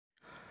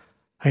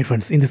Hi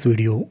friends, in this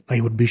video I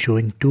would be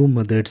showing two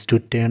methods to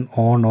turn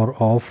on or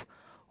off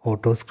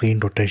auto screen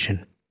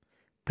rotation.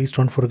 Please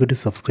don't forget to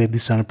subscribe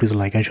this channel. Please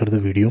like and share the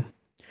video.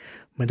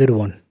 Method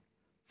 1.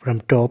 From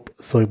top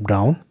swipe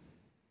down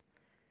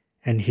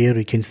and here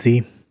you can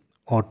see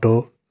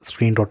auto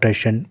screen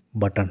rotation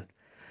button.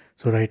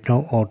 So right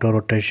now auto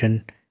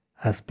rotation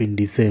has been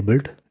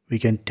disabled. We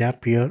can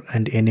tap here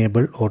and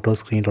enable auto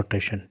screen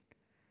rotation.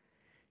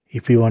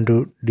 If we want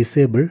to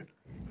disable,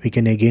 we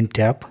can again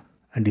tap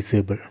and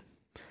disable.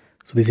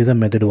 So this is a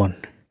method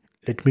 1.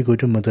 Let me go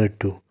to method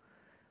 2.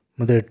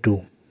 Method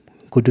 2.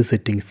 Go to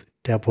settings.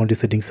 Tap on the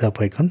settings app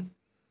icon.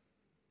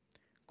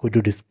 Go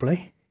to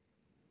display.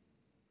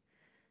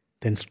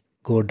 Then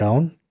go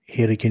down.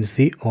 Here you can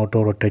see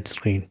auto rotate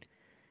screen.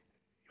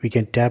 We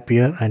can tap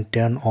here and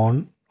turn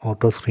on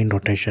auto screen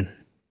rotation.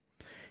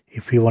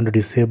 If you want to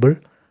disable,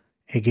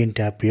 again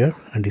tap here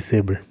and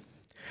disable.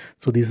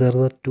 So these are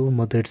the two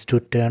methods to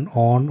turn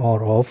on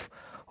or off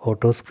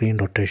auto screen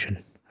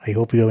rotation. I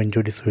hope you have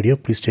enjoyed this video.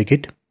 Please check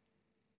it.